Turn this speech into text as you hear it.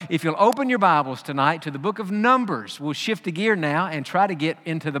if you'll open your Bibles tonight to the book of Numbers, we'll shift a gear now and try to get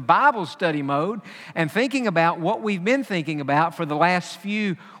into the Bible study mode and thinking about what we've been thinking about for the last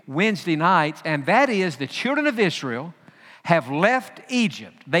few Wednesday nights, and that is the children of Israel have left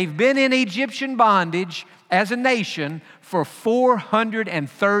Egypt. They've been in Egyptian bondage as a nation for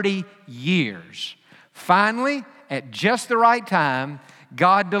 430 years. Finally, at just the right time,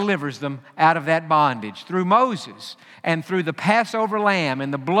 God delivers them out of that bondage through Moses and through the Passover lamb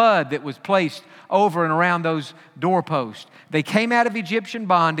and the blood that was placed over and around those doorposts. They came out of Egyptian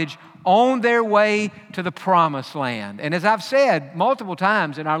bondage on their way to the promised land. And as I've said multiple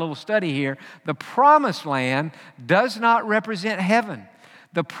times in our little study here, the promised land does not represent heaven.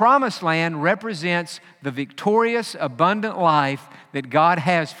 The promised land represents the victorious, abundant life that God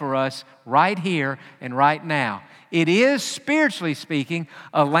has for us right here and right now. It is, spiritually speaking,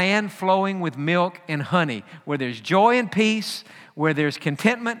 a land flowing with milk and honey, where there's joy and peace, where there's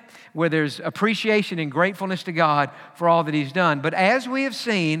contentment, where there's appreciation and gratefulness to God for all that He's done. But as we have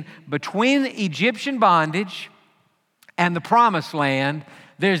seen, between Egyptian bondage and the promised land,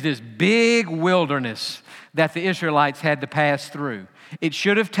 there's this big wilderness that the Israelites had to pass through. It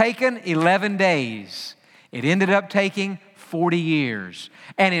should have taken 11 days. It ended up taking 40 years.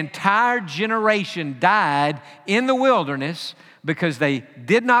 An entire generation died in the wilderness because they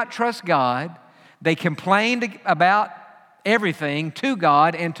did not trust God. They complained about everything to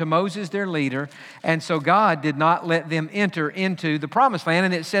God and to Moses, their leader, and so God did not let them enter into the promised land.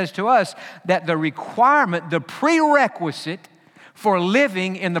 And it says to us that the requirement, the prerequisite for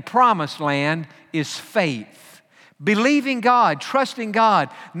living in the promised land is faith. Believing God, trusting God,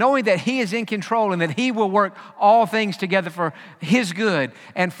 knowing that He is in control and that He will work all things together for His good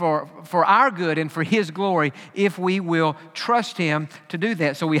and for our good and for His glory if we will trust Him to do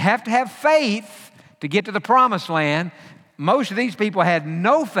that. So we have to have faith to get to the promised land. Most of these people had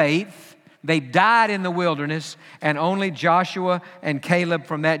no faith. They died in the wilderness, and only Joshua and Caleb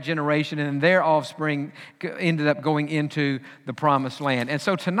from that generation and their offspring ended up going into the promised land. And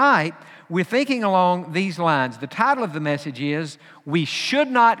so tonight, we're thinking along these lines. The title of the message is, We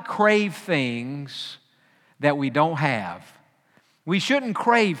Should Not Crave Things That We Don't Have. We shouldn't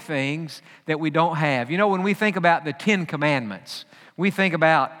crave things that we don't have. You know, when we think about the 10 Commandments, we think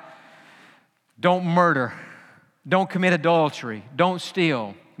about don't murder, don't commit adultery, don't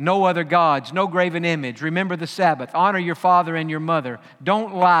steal, no other gods, no graven image, remember the Sabbath, honor your father and your mother,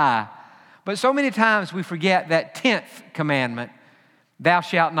 don't lie. But so many times we forget that 10th commandment, thou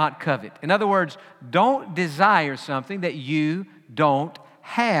shalt not covet. In other words, don't desire something that you don't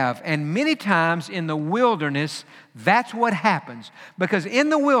have. And many times in the wilderness, that's what happens. Because in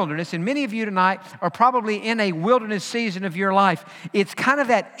the wilderness, and many of you tonight are probably in a wilderness season of your life, it's kind of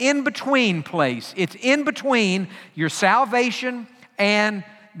that in-between place. It's in between your salvation and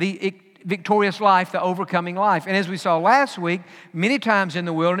the victorious life, the overcoming life. And as we saw last week, many times in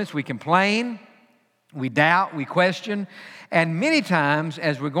the wilderness, we complain, we doubt, we question, and many times,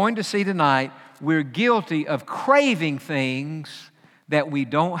 as we're going to see tonight, we're guilty of craving things that we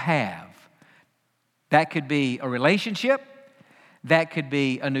don't have. That could be a relationship, that could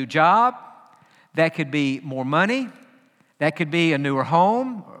be a new job, that could be more money, that could be a newer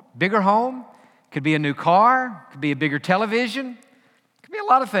home, bigger home, could be a new car, could be a bigger television, could be a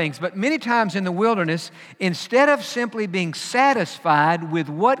lot of things. But many times in the wilderness, instead of simply being satisfied with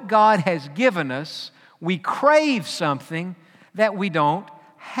what God has given us, we crave something that we don't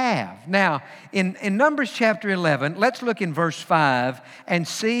have. Now, in Numbers chapter 11, let's look in verse 5 and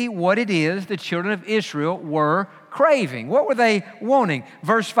see what it is the children of Israel were craving. What were they wanting?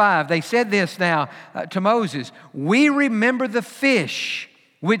 Verse 5, they said this now to Moses, we remember the fish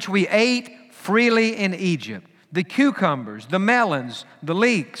which we ate freely in Egypt, the cucumbers, the melons, the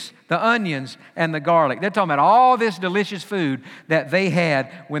leeks, the onions, and the garlic. They're talking about all this delicious food that they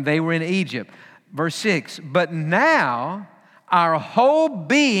had when they were in Egypt. Verse 6, but now our whole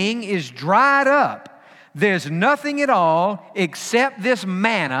being is dried up. There's nothing at all except this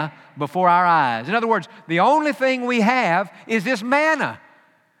manna before our eyes. In other words, the only thing we have is this manna.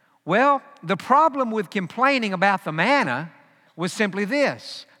 Well, the problem with complaining about the manna was simply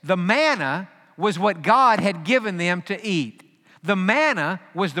this. The manna was what God had given them to eat. The manna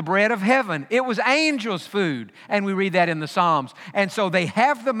was the bread of heaven. It was angels' food, and we read that in the Psalms. And so they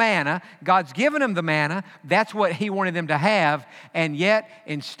have the manna. God's given them the manna. That's what He wanted them to have. And yet,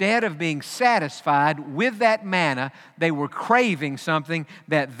 instead of being satisfied with that manna, they were craving something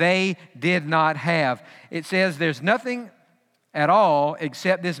that they did not have. It says there's nothing at all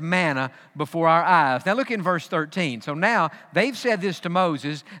except this manna before our eyes. Now look in verse 13. So now they've said this to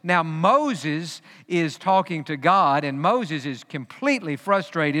Moses. Now Moses is talking to God, and Moses is completely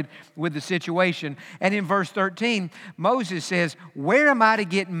frustrated with the situation. And in verse 13, Moses says, where am I to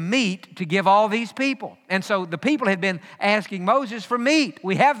get meat to give all these people? And so the people had been asking Moses for meat.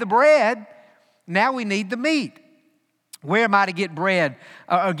 We have the bread, now we need the meat. Where am I to get bread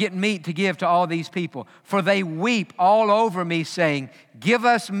or get meat to give to all these people? For they weep all over me, saying, give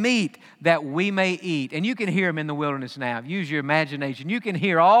us meat that we may eat. And you can hear them in the wilderness now. Use your imagination. You can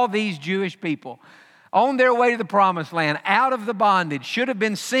hear all these Jewish people on their way to the promised land, out of the bondage, should have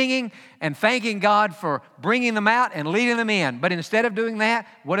been singing and thanking God for bringing them out and leading them in. But instead of doing that,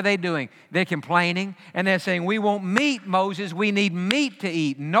 what are they doing? They're complaining, and they're saying, we want meat, Moses. We need meat to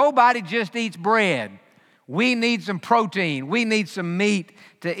eat. Nobody just eats bread. We need some protein. We need some meat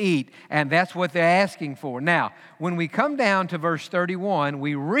to eat. And that's what they're asking for. Now, when we come down to verse 31,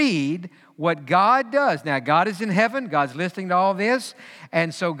 we read what God does. Now, God is in heaven. God's listening to all this.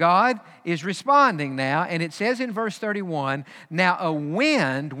 And so God is responding now. And it says in verse 31, now a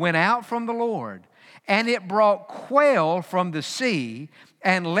wind went out from the Lord, and it brought quail from the sea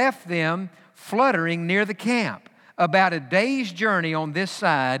and left them fluttering near the camp, about a day's journey on this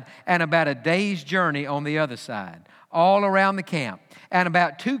side and about a day's journey on the other side, all around the camp, and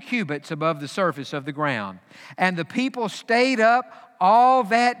about 2 cubits above the surface of the ground. And the people stayed up all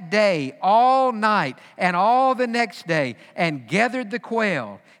that day, all night, and all the next day, and gathered the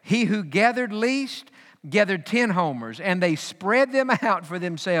quail. He who gathered least gathered 10 homers, and they spread them out for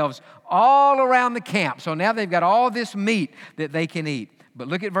themselves all around the camp. So now they've got all this meat that they can eat. But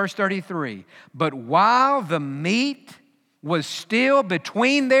look at verse 33. But while the meat was still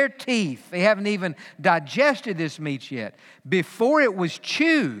between their teeth, they haven't even digested this meat yet, before it was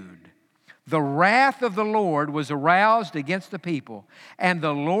chewed, the wrath of the Lord was aroused against the people, and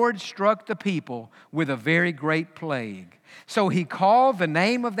the Lord struck the people with a very great plague. So he called the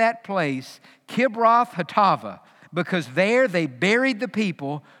name of that place Kibroth Hattaavah, because there they buried the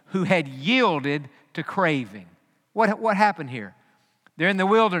people who had yielded to craving. What happened here? They're in the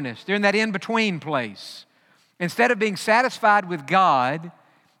wilderness. They're in that in-between place. Instead of being satisfied with God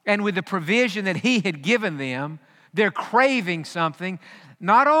and with the provision that He had given them, they're craving something,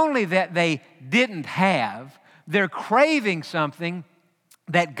 not only that they didn't have, they're craving something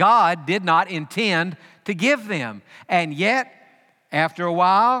that God did not intend to give them. And yet, after a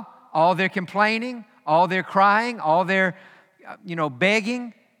while, all their complaining, all their crying, all their,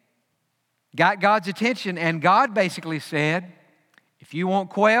 begging got God's attention. And God basically said, if you want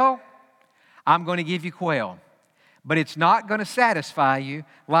quail, I'm going to give you quail. But it's not going to satisfy you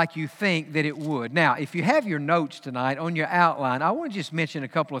like you think that it would. Now, if you have your notes tonight on your outline, I want to just mention a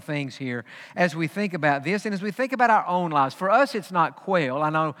couple of things here as we think about this and as we think about our own lives. For us, it's not quail.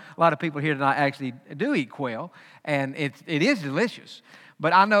 I know a lot of people here tonight actually do eat quail, and it is delicious.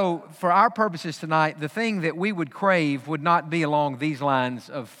 But I know for our purposes tonight, the thing that we would crave would not be along these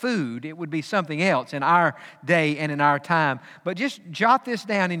lines of food. It would be something else in our day and in our time. But just jot this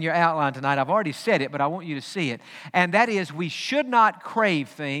down in your outline tonight. I've already said it, but I want you to see it. And that is, we should not crave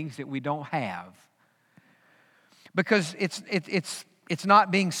things that we don't have. Because it's not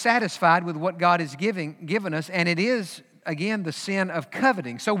being satisfied with what God has given us, and it is, again, the sin of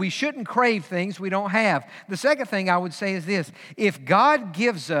coveting. So we shouldn't crave things we don't have. The second thing I would say is this: if God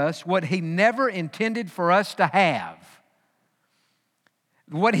gives us what He never intended for us to have,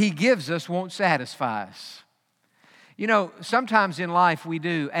 what He gives us won't satisfy us. Sometimes in life we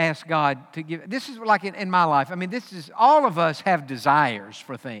do ask God to give. This is like in my life. All of us have desires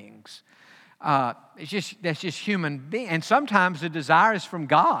for things. That's just human being. And sometimes the desire is from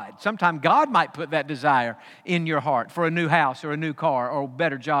God. Sometimes God might put that desire in your heart for a new house or a new car or a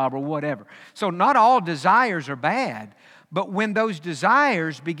better job or whatever. So not all desires are bad. But when those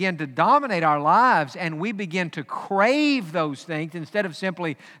desires begin to dominate our lives and we begin to crave those things instead of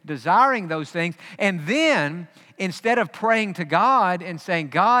simply desiring those things, and then instead of praying to God and saying,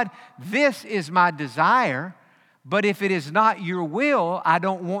 God, this is my desire, but if it is not your will, I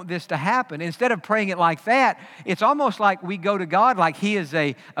don't want this to happen. Instead of praying it like that, it's almost like we go to God like He is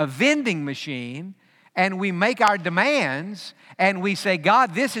a vending machine, and we make our demands, and we say,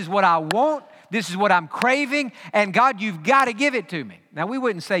 God, this is what I want, this is what I'm craving, and God, you've got to give it to me. Now, we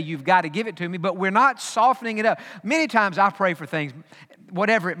wouldn't say you've got to give it to me, but we're not softening it up. Many times I pray for things,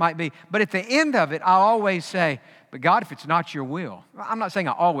 whatever it might be, but at the end of it, I'll always say, but God, if it's not your will, I'm not saying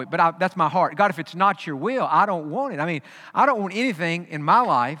I always, but that's my heart. God, if it's not your will, I don't want it. I don't want anything in my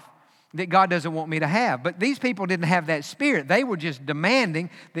life that God doesn't want me to have. But these people didn't have that spirit. They were just demanding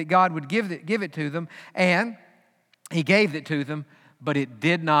that God would give it to them. And He gave it to them, but it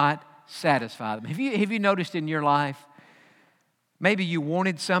did not satisfy them. Have you noticed in your life, maybe you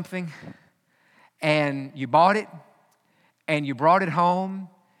wanted something and you bought it and you brought it home,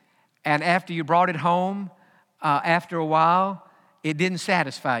 and after you brought it home, after a while, it didn't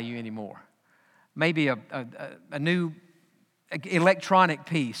satisfy you anymore. Maybe a new electronic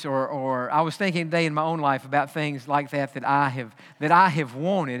piece, or I was thinking today in my own life about things like that I have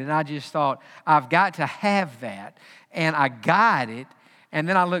wanted, and I just thought, I've got to have that, and I got it, and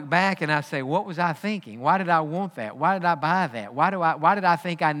then I look back and I say, what was I thinking? Why did I want that? Why did I buy that? Why did I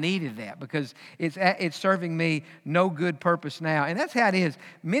think I needed that? Because it's serving me no good purpose now. And that's how it is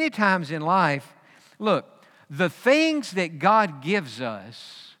many times in life. Look, the things that God gives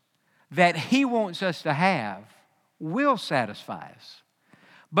us that He wants us to have will satisfy us.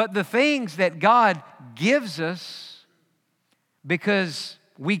 But the things that God gives us because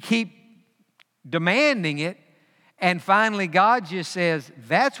we keep demanding it, and finally God just says,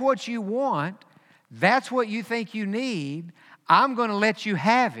 that's what you want, that's what you think you need, I'm going to let you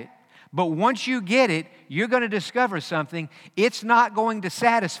have it. But once you get it, you're going to discover something. It's not going to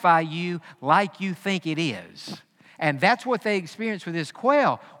satisfy you like you think it is. And that's what they experienced with this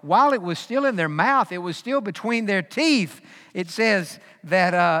quail. While it was still in their mouth, it was still between their teeth. It says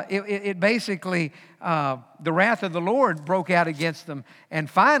that it basically, the wrath of the Lord broke out against them. And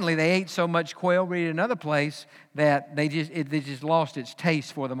finally, they ate so much quail, read another place, that they just lost its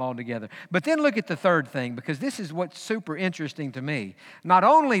taste for them altogether. But then look at the third thing, because this is what's super interesting to me. Not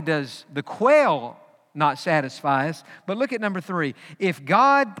only does the quail not satisfy us, but look at number 3. If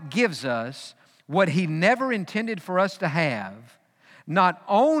God gives us what He never intended for us to have, not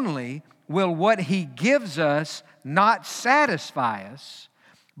only will what He gives us not satisfy us,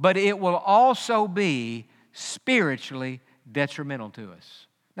 but it will also be spiritually detrimental to us.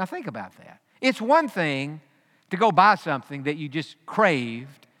 Now think about that. It's one thing to go buy something that you just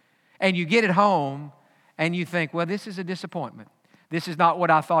craved, and you get it home, and you think, well, this is a disappointment. This is not what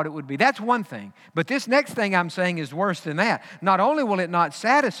I thought it would be. That's one thing. But this next thing I'm saying is worse than that. Not only will it not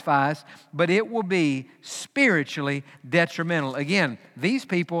satisfy us, but it will be spiritually detrimental. Again, these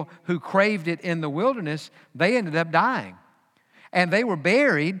people who craved it in the wilderness, they ended up dying. And they were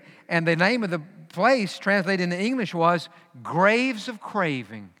buried, and the name of the place translated into English was Graves of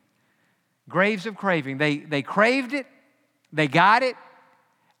Craving. Graves of Craving. They craved it, they got it,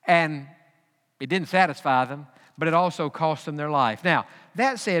 and it didn't satisfy them, but it also cost them their life. Now,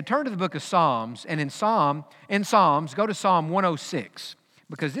 that said, turn to the book of Psalms, and in Psalms, go to Psalm 106,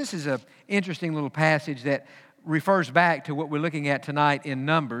 because this is an interesting little passage that refers back to what we're looking at tonight in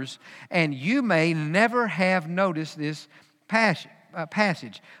Numbers, and you may never have noticed this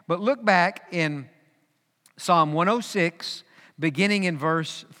passage. But look back in Psalm 106, beginning in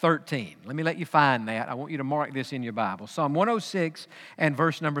verse 13. Let me let you find that. I want you to mark this in your Bible. Psalm 106 and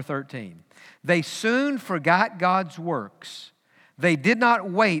verse number 13. They soon forgot God's works. They did not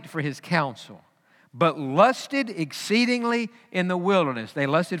wait for His counsel, but lusted exceedingly in the wilderness. They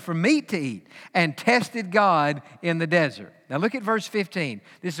lusted for meat to eat and tested God in the desert. Now look at verse 15.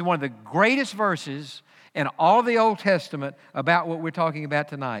 This is one of the greatest verses in all of the Old Testament about what we're talking about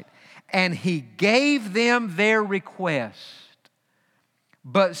tonight. And He gave them their request,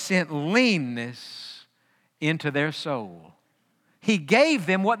 but sent leanness into their soul. He gave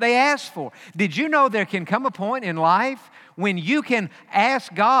them what they asked for. Did you know there can come a point in life when you can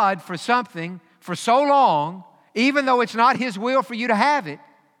ask God for something for so long, even though it's not His will for you to have it,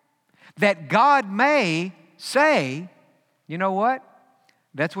 that God may say, you know what?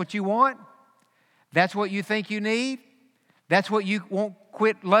 That's what you want? That's what you think you need? That's what you won't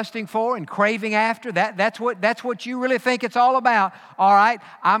quit lusting for and craving after? That's what you really think it's all about? All right,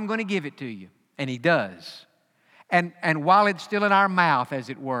 I'm going to give it to you. And He does. And while it's still in our mouth, as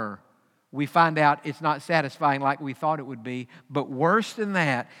it were, we find out it's not satisfying like we thought it would be. But worse than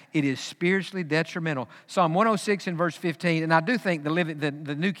that, it is spiritually detrimental. Psalm 106 and verse 15, and I do think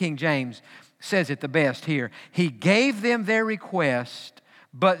the New King James says it the best here. He gave them their request,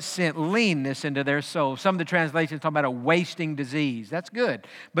 but sent leanness into their soul. Some of the translations talk about a wasting disease. That's good.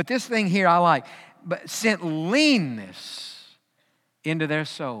 But this thing here I like. But sent leanness into their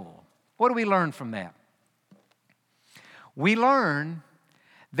soul. What do we learn from that? We learn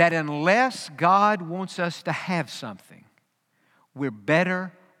that unless God wants us to have something, we're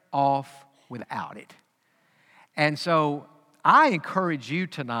better off without it. And so I encourage you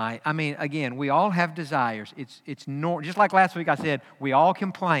tonight. I mean, again, we all have desires. It's just like last week I said, we all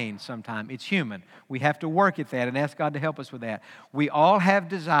complain sometimes. It's human. We have to work at that and ask God to help us with that. We all have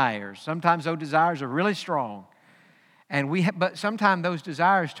desires. Sometimes those desires are really strong. But sometimes those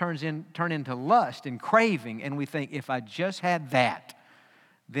desires turn into lust and craving, and we think, if I just had that,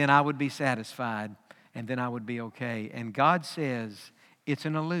 then I would be satisfied, and then I would be okay. And God says it's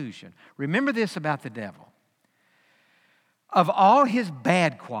an illusion. Remember this about the devil. Of all his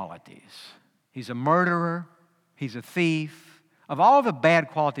bad qualities, he's a murderer, he's a thief. Of all the bad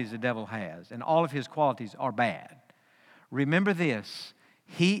qualities the devil has, and all of his qualities are bad, remember this,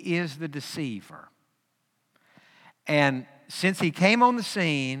 he is the deceiver. And since he came on the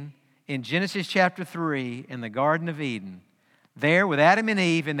scene in Genesis chapter 3 in the Garden of Eden, there with Adam and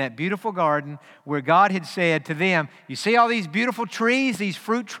Eve in that beautiful garden where God had said to them, you see all these beautiful trees, these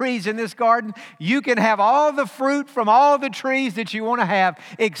fruit trees in this garden? You can have all the fruit from all the trees that you want to have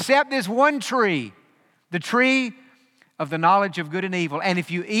except this one tree, the tree of the knowledge of good and evil. And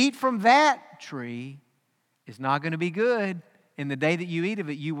if you eat from that tree, it's not going to be good. In the day that you eat of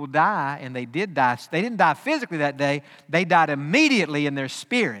it, you will die. And they did die. They didn't die physically that day. They died immediately in their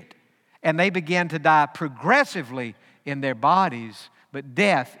spirit. And they began to die progressively in their bodies. But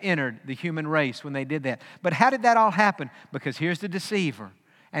death entered the human race when they did that. But how did that all happen? Because here's the deceiver.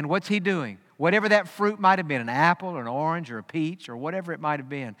 And what's he doing? Whatever that fruit might have been, an apple or an orange or a peach or whatever it might have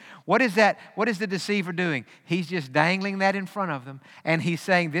been. What is that? What is the deceiver doing? He's just dangling that in front of them. And he's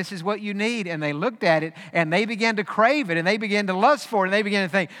saying, this is what you need. And they looked at it and they began to crave it and they began to lust for it. And they began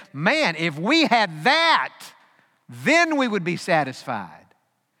to think, man, if we had that, then we would be satisfied.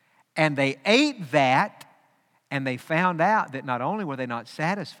 And they ate that and they found out that not only were they not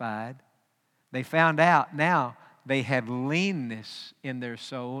satisfied, they found out now they had leanness in their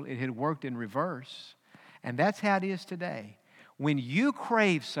soul. It had worked in reverse. And that's how it is today. When you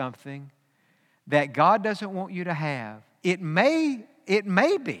crave something that God doesn't want you to have, it may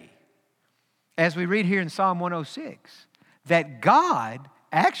be, as we read here in Psalm 106, that God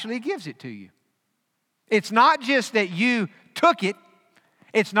actually gives it to you. It's not just that you took it.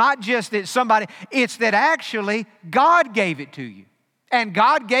 It's not just that it's that actually God gave it to you. And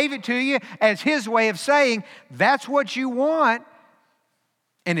God gave it to you as His way of saying, that's what you want.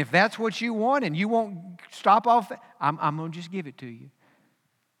 And if that's what you want and you won't stop off, I'm going to just give it to you.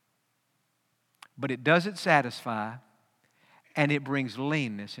 But it doesn't satisfy, and it brings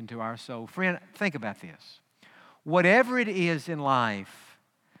leanness into our soul. Friend, think about this. Whatever it is in life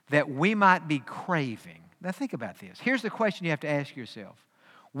that we might be craving, now think about this. Here's the question you have to ask yourself.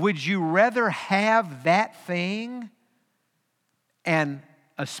 Would you rather have that thing and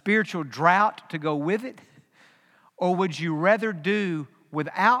a spiritual drought to go with it? Or would you rather do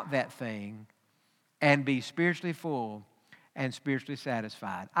without that thing and be spiritually full and spiritually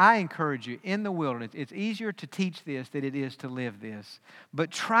satisfied? I encourage you, in the wilderness, it's easier to teach this than it is to live this. But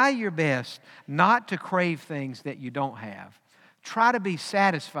try your best not to crave things that you don't have. Try to be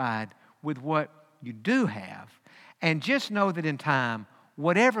satisfied with what you do have. And just know that in time,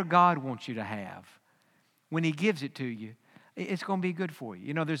 whatever God wants you to have, when He gives it to you, it's going to be good for you.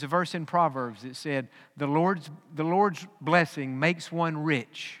 You know, there's a verse in Proverbs that said, the Lord's blessing makes one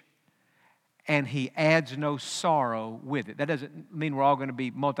rich, and He adds no sorrow with it. That doesn't mean we're all going to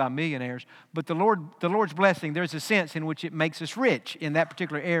be multimillionaires, but the Lord's blessing, there's a sense in which it makes us rich in that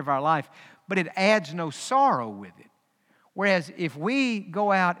particular area of our life, but it adds no sorrow with it. Whereas if we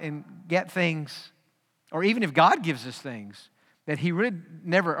go out and get things, or even if God gives us things that He really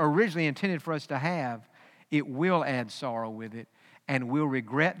never originally intended for us to have, it will add sorrow with it, and we'll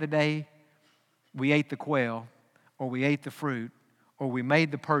regret the day we ate the quail, or we ate the fruit, or we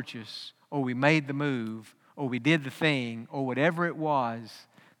made the purchase, or we made the move, or we did the thing, or whatever it was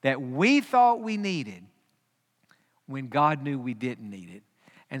that we thought we needed when God knew we didn't need it.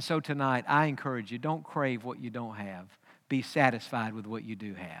 And so tonight, I encourage you, don't crave what you don't have. Be satisfied with what you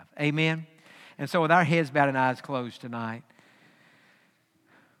do have. Amen? And so with our heads bowed and eyes closed tonight,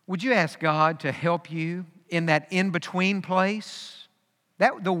 would you ask God to help you in that in-between place?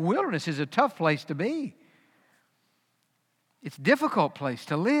 The wilderness is a tough place to be. It's a difficult place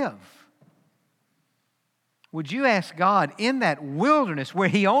to live. Would you ask God in that wilderness where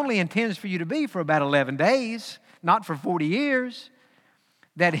He only intends for you to be for about 11 days, not for 40 years,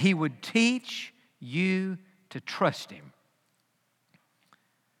 that He would teach you to trust Him?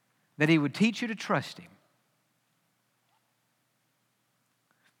 That He would teach you to trust Him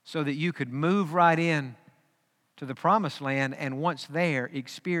so that you could move right in to the promised land, and once there,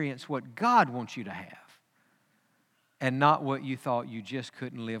 experience what God wants you to have and not what you thought you just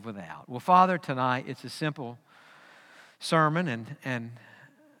couldn't live without. Well, Father, tonight it's a simple sermon and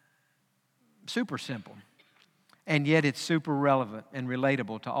super simple, and yet it's super relevant and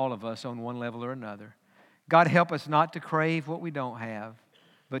relatable to all of us on one level or another. God, help us not to crave what we don't have,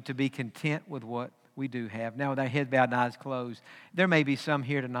 but to be content with what we do have. Now, with our head bowed and eyes closed, there may be some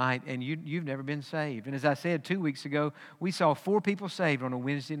here tonight, and you've never been saved. And as I said 2 weeks ago, we saw 4 people saved on a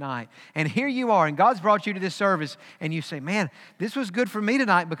Wednesday night. And here you are, and God's brought you to this service, and you say, man, this was good for me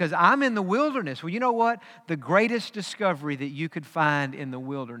tonight because I'm in the wilderness. Well, you know what? The greatest discovery that you could find in the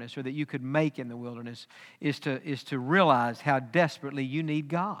wilderness, or that you could make in the wilderness, is to realize how desperately you need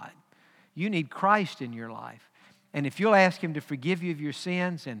God. You need Christ in your life. And if you'll ask Him to forgive you of your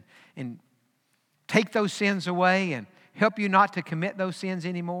sins and take those sins away and help you not to commit those sins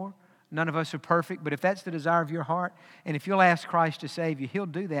anymore. None of us are perfect, but if that's the desire of your heart, and if you'll ask Christ to save you, He'll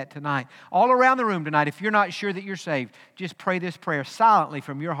do that tonight. All around the room tonight, if you're not sure that you're saved, just pray this prayer silently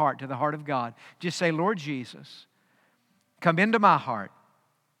from your heart to the heart of God. Just say, Lord Jesus, come into my heart,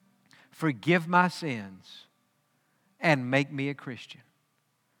 forgive my sins, and make me a Christian.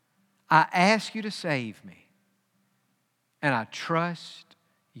 I ask you to save me, and I trust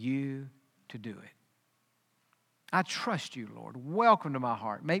you to do it. I trust you, Lord. Welcome to my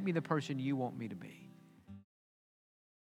heart. Make me the person you want me to be.